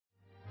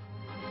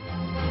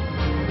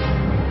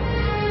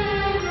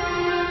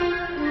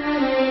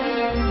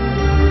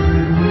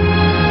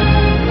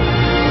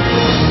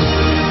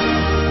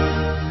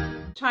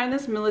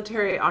China's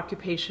military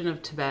occupation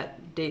of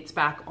Tibet dates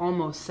back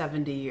almost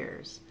 70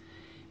 years,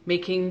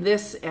 making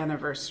this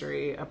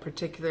anniversary a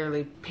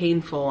particularly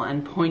painful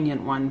and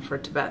poignant one for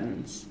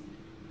Tibetans.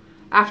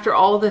 After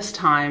all this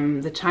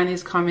time, the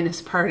Chinese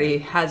Communist Party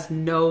has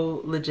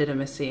no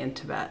legitimacy in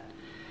Tibet.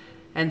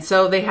 And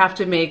so they have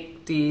to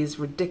make these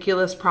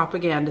ridiculous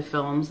propaganda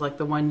films like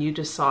the one you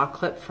just saw a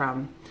clip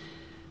from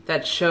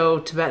that show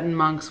Tibetan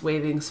monks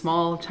waving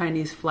small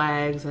Chinese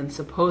flags and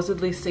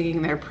supposedly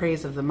singing their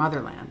praise of the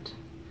motherland.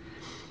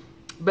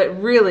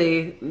 But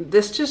really,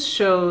 this just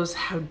shows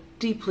how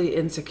deeply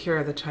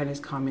insecure the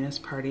Chinese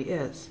Communist Party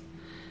is,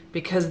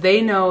 because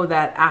they know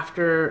that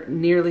after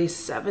nearly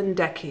 7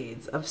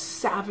 decades of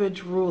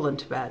savage rule in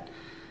Tibet,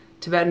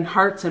 Tibetan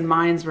hearts and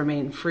minds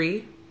remain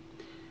free,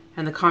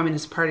 and the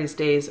Communist Party's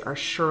days are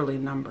surely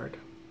numbered.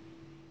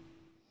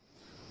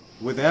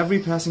 With every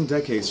passing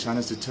decade,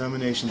 China's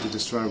determination to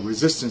destroy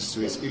resistance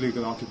to its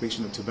illegal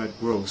occupation of Tibet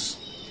grows.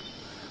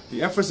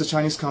 The efforts the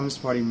Chinese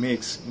Communist Party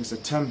makes in its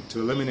attempt to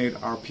eliminate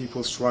our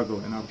people's struggle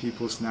and our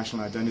people's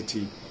national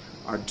identity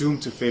are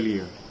doomed to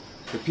failure.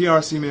 The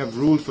PRC may have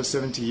ruled for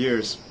 70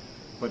 years,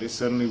 but it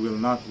certainly will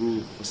not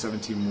rule for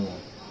 70 more.